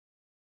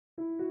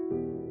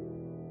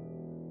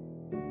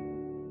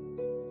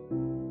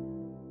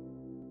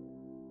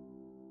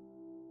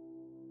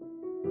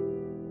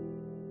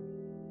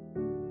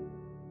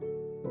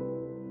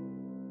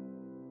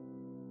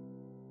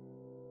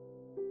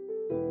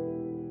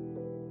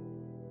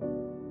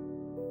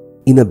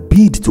In a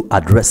bid to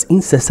address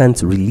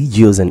incessant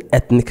religious and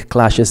ethnic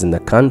clashes in the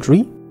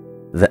country,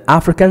 the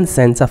African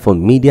Center for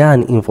Media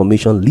and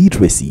Information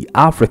Literacy,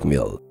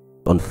 AFRICMIL,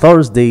 on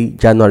Thursday,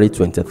 January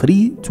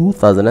 23,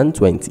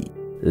 2020,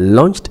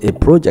 launched a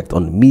project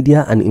on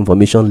media and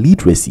information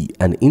literacy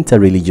and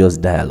interreligious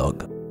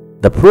dialogue.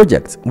 The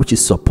project, which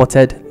is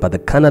supported by the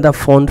Canada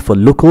Fund for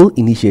Local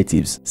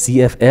Initiatives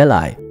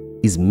 (CFLI),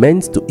 is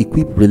meant to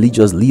equip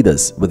religious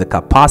leaders with the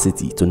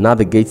capacity to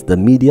navigate the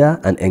media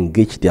and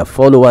engage their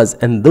followers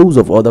and those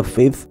of other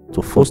faiths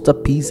to foster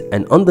peace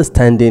and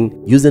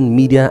understanding using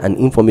media and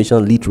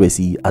information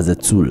literacy as a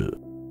tool.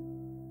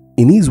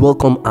 In his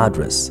welcome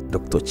address,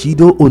 Dr.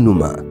 Chido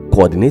Onumah,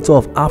 coordinator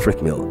of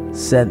AFRICMIL,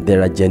 said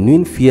there are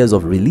genuine fears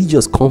of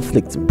religious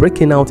conflict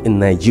breaking out in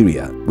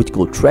Nigeria, which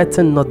could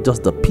threaten not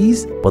just the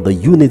peace but the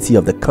unity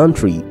of the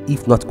country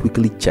if not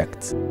quickly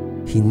checked.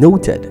 He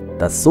noted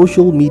that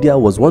social media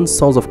was one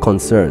source of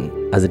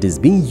concern as it is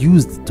being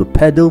used to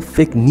peddle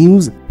fake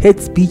news, hate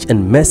speech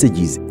and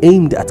messages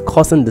aimed at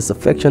causing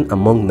disaffection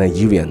among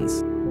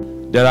Nigerians.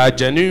 There are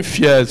genuine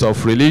fears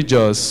of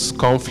religious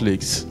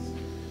conflicts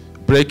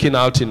breaking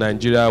out in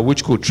Nigeria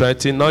which could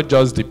threaten not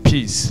just the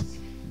peace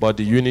but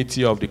the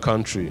unity of the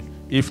country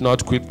if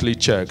not quickly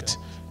checked.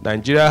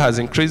 Nigeria has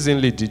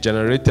increasingly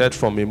degenerated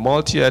from a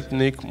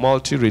multi-ethnic,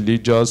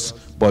 multi-religious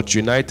but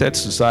united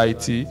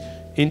society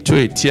into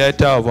a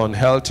theater of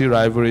unhealthy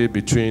rivalry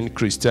between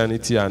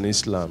Christianity and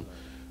Islam.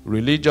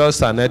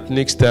 Religious and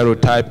ethnic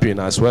stereotyping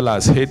as well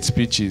as hate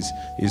speeches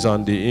is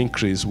on the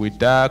increase with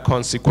dire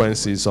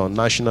consequences on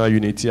national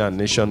unity and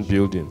nation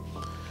building.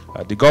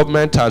 The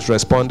government has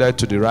responded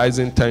to the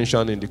rising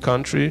tension in the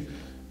country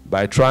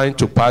by trying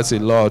to pass a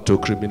law to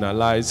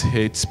criminalize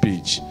hate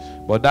speech.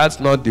 But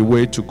that's not the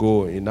way to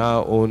go in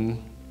our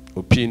own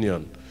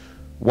opinion.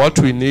 What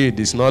we need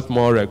is not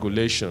more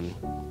regulation,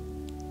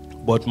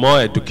 but more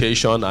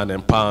education and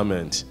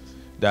empowerment.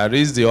 There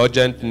is the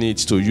urgent need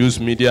to use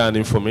media and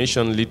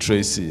information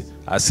literacy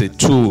as a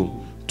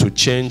tool to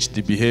change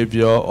the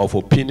behavior of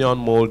opinion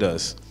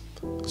molders,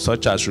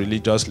 such as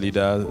religious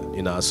leaders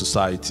in our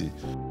society.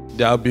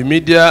 There will be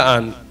media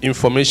and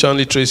information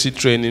literacy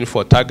training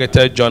for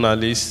targeted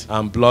journalists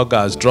and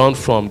bloggers drawn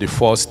from the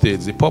 4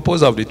 states. The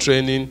purpose of the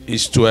training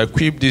is to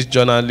equip these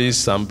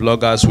journalists and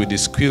bloggers with the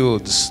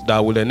skills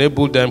that will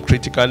enable them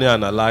critically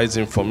analyze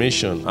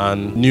information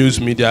and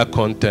news media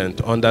content,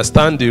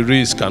 understand the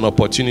risks and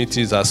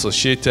opportunities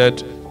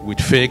associated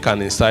with fake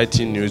and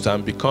inciting news,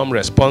 and become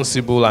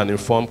responsible and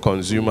informed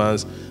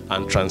consumers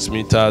and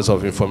transmitters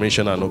of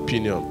information and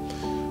opinion.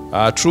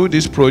 Through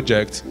this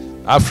project,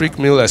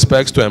 AFRICMIL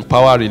expects to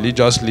empower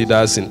religious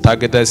leaders in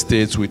targeted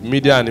states with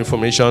media and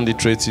information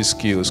literacy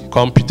skills,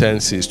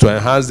 competencies to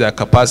enhance their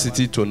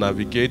capacity to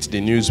navigate the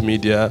news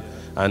media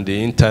and the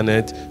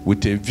internet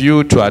with a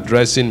view to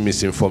addressing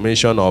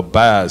misinformation or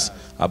bias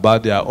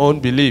about their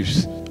own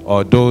beliefs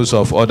or those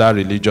of other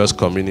religious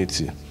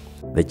community.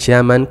 The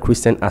chairman,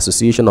 Christian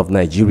Association of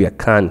Nigeria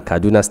CAN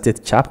Kaduna State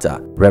Chapter,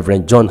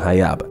 Reverend John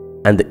Hayab,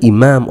 and the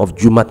Imam of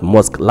Jumat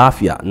Mosque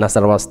Lafia,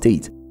 Nasarawa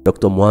State,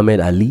 Dr.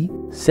 Muhammad Ali,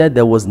 said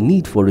there was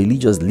need for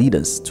religious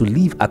leaders to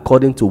live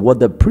according to what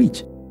they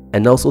preach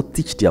and also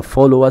teach their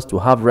followers to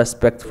have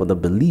respect for the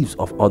beliefs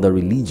of other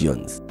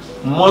religions.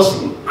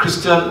 Most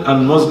Christian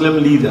and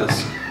Muslim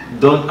leaders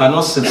are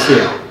not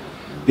sincere.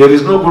 There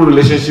is no good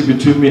relationship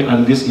between me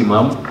and this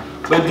Imam,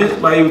 but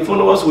my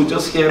followers will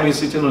just hear me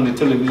sitting on the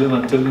television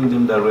and telling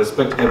them that I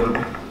respect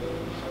everybody.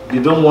 They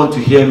don't want to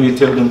hear me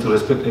tell them to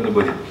respect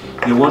anybody.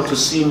 They want to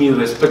see me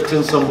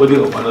respecting somebody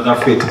of another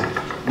faith.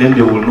 Then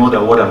they will know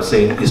that what I'm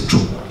saying is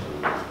true.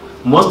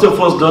 Most of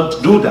us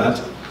don't do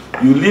that.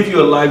 You live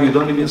your life, you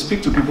don't even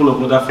speak to people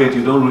of other faith,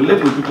 you don't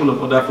relate with people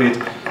of other faith.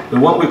 But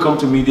when we come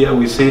to media,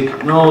 we say,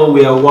 no,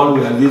 we are one,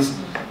 we are this.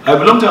 I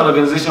belong to an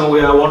organization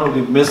where one of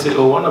the message,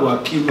 or one of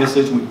our key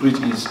messages we preach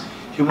is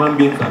human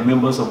beings are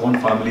members of one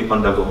family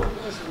under God.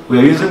 We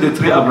are using the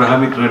 3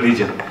 Abrahamic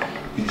religions,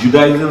 the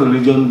Judaism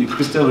religion, the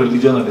Christian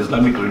religion, and the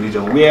Islamic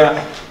religion,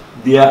 where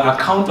their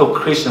account of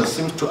creation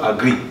seems to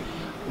agree.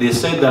 They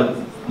say that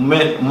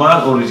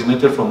man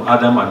originated from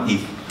Adam and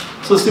Eve.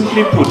 So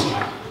simply put,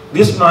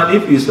 this man,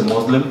 if he is a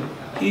Muslim,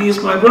 he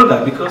is my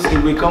brother because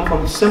we come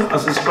from the same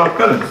ancestral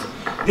parents.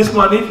 This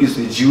man, if he is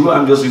a Jew,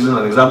 I'm just using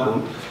an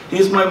example, he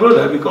is my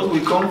brother because we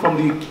come from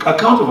the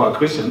account of our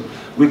creation,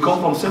 we come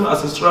from same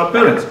ancestral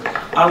parents.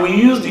 And we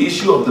use the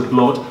issue of the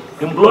blood.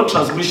 In blood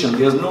transmission,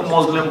 there's no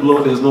Muslim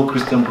blood, there's no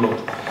Christian blood.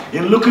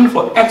 In looking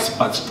for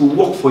experts to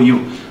work for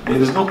you,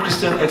 there is no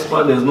Christian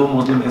expert, there's no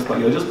Muslim expert.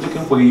 You're just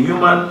looking for a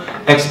human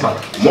expert.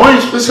 More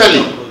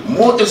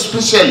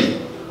especially,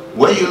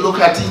 when you look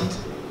at it,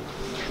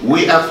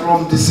 we are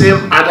from the same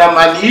Adam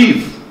and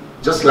Eve.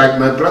 Just like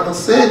my brother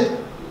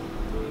said,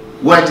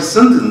 we are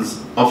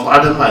descendants of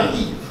Adam and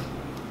Eve.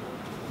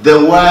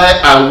 Then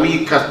why are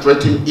we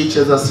castrating each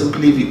other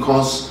simply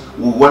because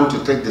we want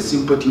to take the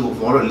sympathy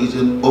of one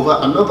religion over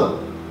another?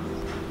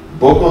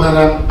 Boko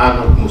Haram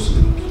are not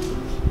Muslims,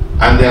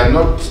 and they are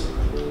not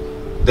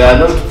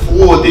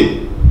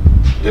forwarding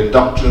the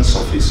doctrines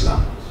of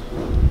Islam.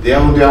 They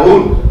are on their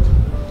own.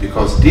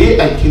 because they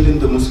are killing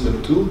the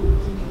Muslim too.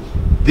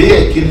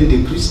 They are killing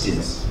the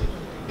Christians.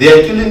 They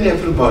are killing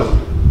everybody.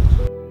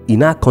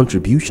 In her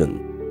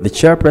contribution, the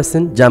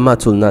chairperson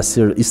Jamaatul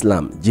Nasir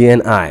Islam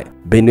JNI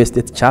Benue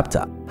State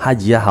Chapter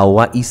Hajia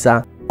Hawa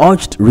Isa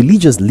urged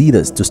religious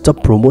leaders to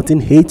stop promoting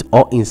hate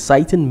or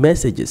inciting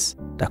messages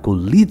that could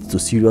lead to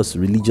serious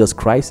religious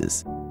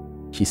crisis.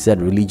 She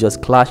said religious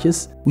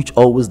clashes, which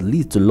always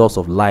lead to loss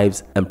of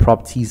lives and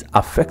properties,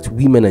 affect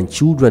women and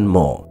children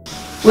more.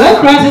 When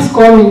crises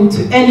come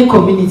into any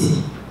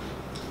community,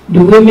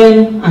 the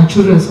women and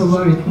children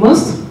suffer it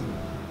most.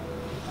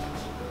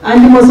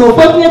 And the most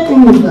unfortunate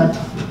thing is that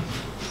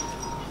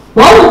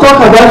when we talk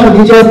about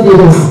religious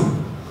leaders,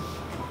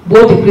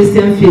 both the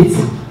Christian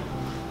faith,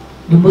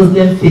 the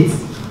Muslim faith,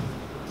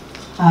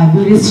 are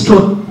very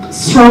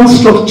strong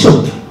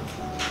structure,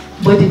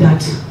 but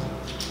that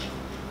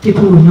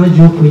people will not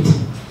joke with.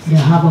 They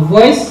have a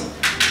voice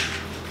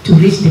to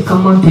reach the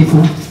common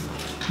people.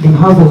 They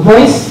have a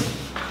voice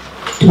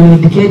to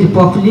educate the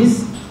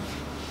populace.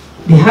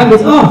 They have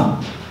it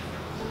all.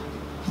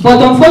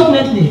 But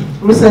unfortunately,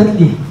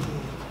 recently,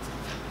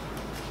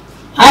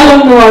 I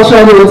don't know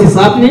actually what is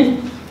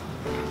happening.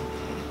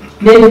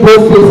 Many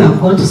both faiths have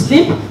gone to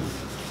sleep.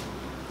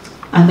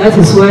 And that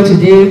is why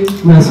today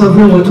we are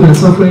suffering what we are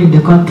suffering in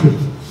the country.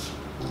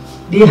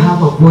 They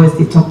have a voice,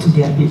 they talk to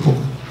their people.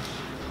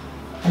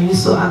 I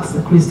used to ask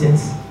the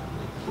Christians,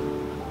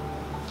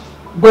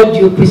 what do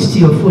you preach to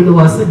your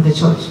followers in the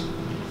church?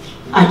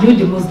 And you,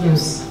 the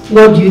Muslims,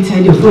 what do you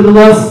tell your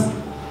followers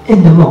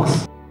in the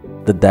mosque?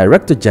 The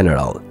Director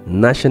General,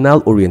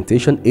 National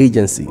Orientation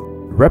Agency,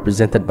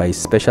 represented by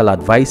Special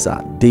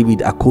Advisor David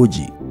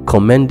Akoji,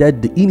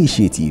 commended the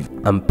initiative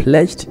and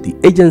pledged the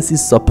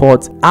agency's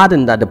support,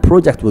 adding that the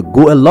project will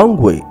go a long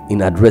way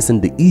in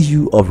addressing the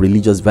issue of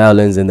religious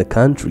violence in the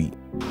country.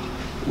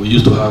 We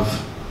used to have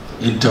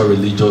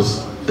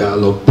interreligious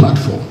dialogue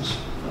platforms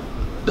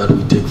that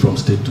we take from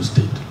state to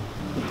state.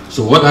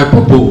 So what I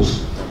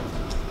propose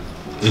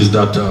is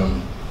that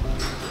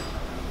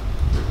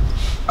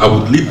I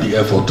would lead the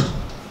effort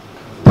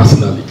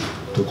personally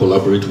to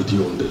collaborate with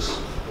you on this.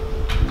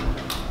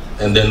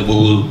 And then we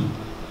will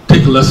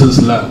take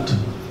lessons learned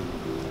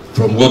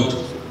from what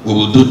we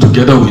will do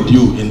together with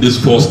you in these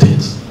 4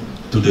 states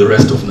to the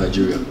rest of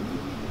Nigeria,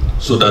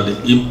 so that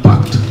the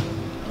impact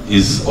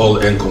is all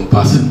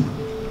encompassing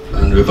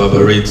and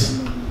reverberates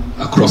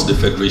across the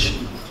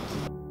Federation.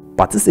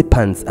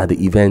 Participants at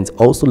the event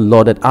also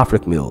lauded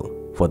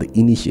AFRICMIL for the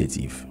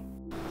initiative.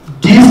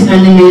 These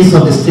enemies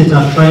of the state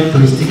are trying to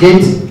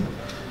instigate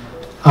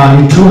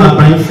a true and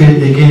blind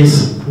faith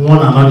against one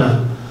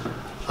another,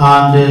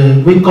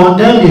 and we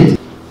condemn it.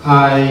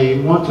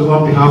 I want to,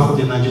 on behalf of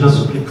the Nigerian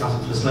Supreme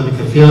Council of Islamic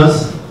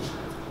Affairs,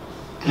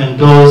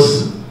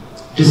 endorse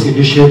this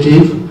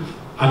initiative,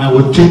 and I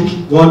will take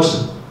what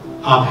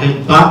I've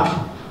heard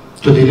back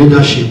to the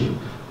leadership,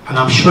 and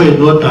I'm sure in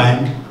no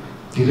time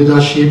the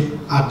leadership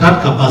at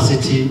that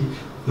capacity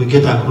will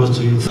get across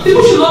to you.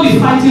 People should not be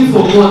fighting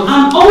for one,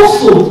 and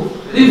also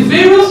the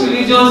various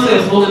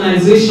religious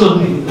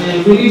organizations,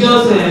 like the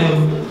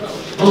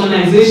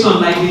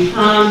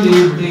CAN,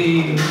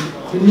 the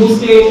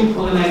Muslim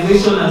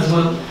organization as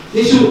well,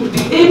 they should be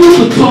able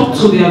to talk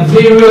to their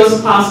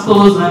various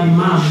pastors and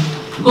imams,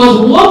 because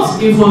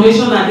what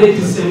information are they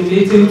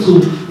disseminating to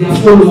their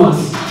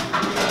followers?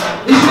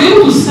 They should be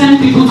able to send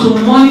people to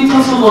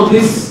monitor some of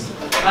these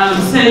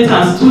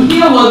centers to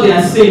hear what they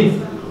are saying.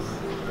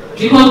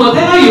 Because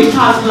whatever you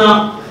cast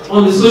now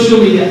on the social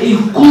media,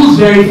 it goes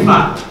very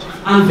far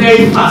and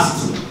very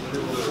fast.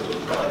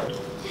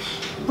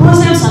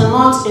 Muslims are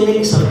not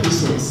enemies of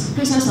Christians.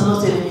 Christians are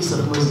not enemies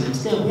of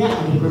Muslims. Then where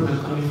are the problem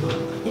coming from?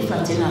 If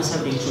I tell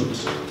ourselves the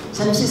truth.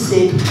 Sanusi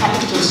said, I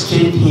just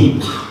trained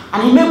him.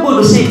 And he may go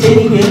to say it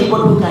anywhere,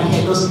 anybody who can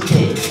hear doesn't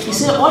care. He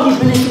said all the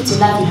benefits in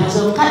life he has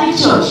of Catholic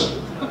Church.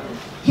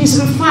 He's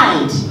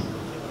refined.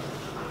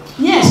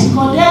 Yes,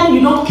 because then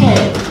you don't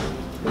care.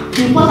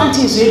 The important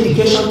thing is your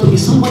education to be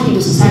somebody in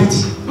the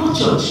society, not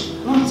church,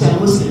 not a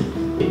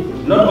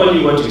Muslim. Not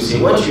only what you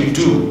say, what you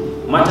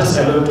do matters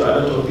a lot to a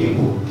lot of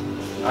people.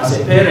 As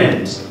a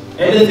parent,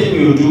 anything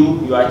you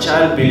do, your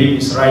child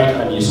believes is right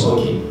and is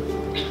okay.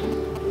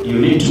 You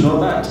need to know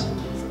that.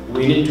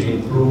 We need to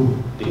improve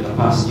the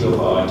capacity of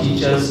our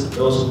teachers,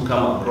 those who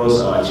come across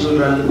our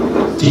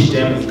children, teach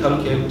them,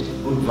 inculcate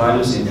good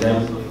values in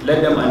them,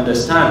 let them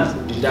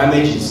understand the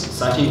damages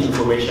certain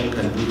information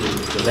can do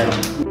to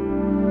them.